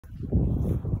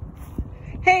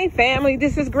Hey family,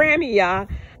 this is Grammy, y'all.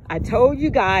 I told you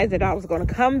guys that I was going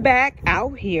to come back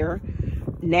out here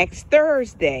next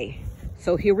Thursday.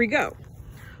 So here we go.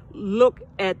 Look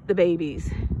at the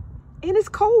babies. And it's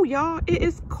cold, y'all. It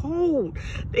is cold.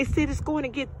 They said it's going to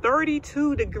get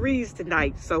 32 degrees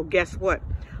tonight. So guess what?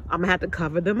 I'm going to have to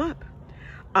cover them up.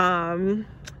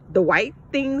 The white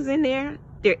things in there,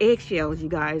 they're eggshells, you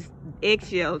guys.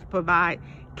 Eggshells provide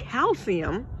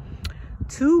calcium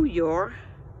to your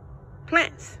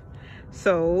plants,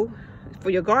 so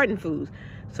for your garden foods.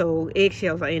 So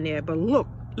eggshells are in there. But look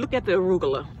at the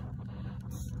arugula.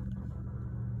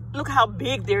 Look how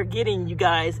big they're getting, you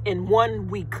guys, in 1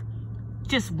 week.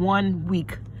 Just 1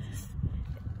 week.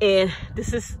 And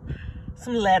this is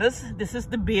some lettuce. This is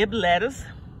the Bib lettuce,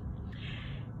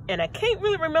 and I can't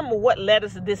really remember what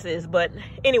lettuce this is, but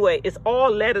anyway, it's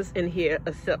all lettuce in here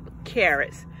except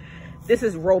carrots. This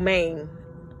is romaine.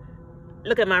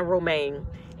 Look at my romaine.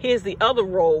 Here's the other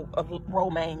row of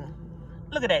romaine.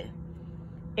 Look at that.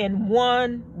 In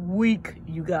 1 week,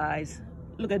 you guys.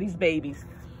 Look at these babies.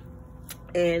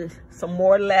 And some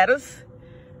more lettuce.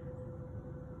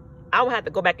 I will have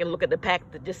to go back and look at the pack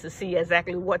just to see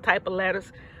exactly what type of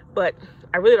lettuce. But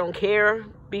I really don't care,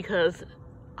 because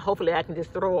hopefully I can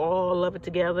just throw all of it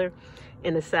together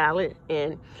in a salad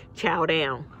and chow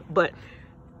down. But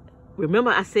remember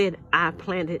I said I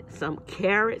planted some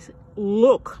carrots?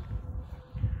 Look.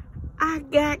 I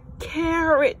got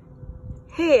carrot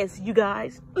heads, you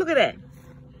guys. Look at that.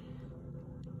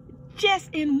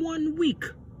 Just in 1 week.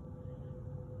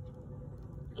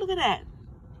 Look at that.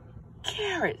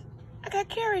 Carrot. I got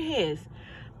carrot heads.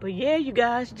 But yeah, you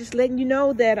guys, just letting you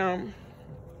know that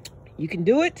you can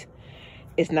do it.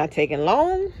 It's not taking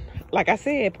long. Like I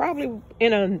said, probably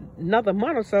in another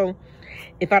month or so,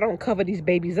 if I don't cover these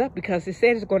babies up, because it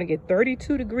said it's going to get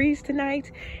 32 degrees tonight,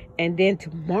 and then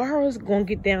tomorrow it's going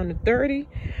to get down to 30.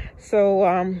 So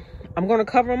I'm going to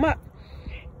cover them up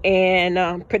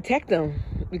and protect them,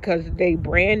 because they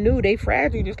brand new, they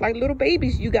fragile, just like little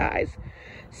babies, you guys.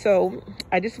 So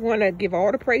I just want to give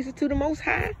all the praises to the Most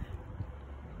High.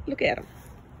 Look at them.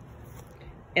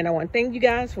 And I want to thank you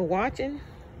guys for watching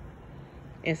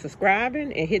and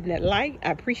subscribing and hitting that like.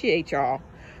 I appreciate y'all.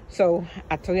 So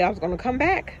I told you I was going to come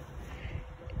back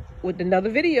with another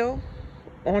video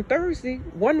on Thursday,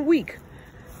 1 week.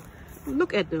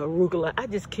 Look at the arugula. I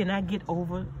just cannot get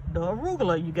over the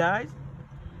arugula, you guys.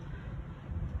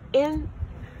 And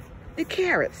the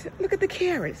carrots. Look at the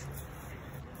carrots.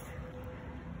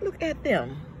 Look at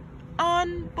them.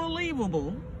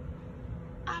 Unbelievable.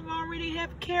 I've already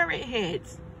have carrot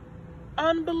heads.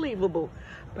 Unbelievable.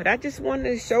 But I just wanted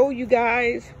to show you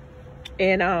guys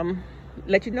and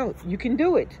let you know you can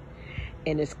do it.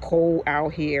 And it's cold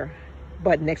out here,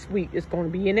 but next week it's going to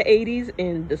be in the 80s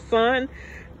in the sun,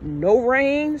 no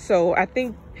rain. So I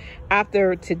think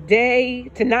after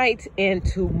tonight and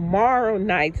tomorrow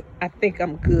night, I think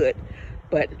I'm good.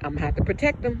 But I'm gonna have to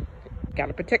protect them.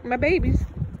 Gotta protect my babies.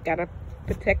 Gotta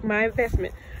protect my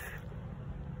investment.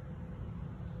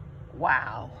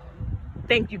 Wow.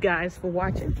 Thank you guys for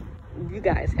watching. You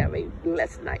guys have a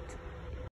blessed night.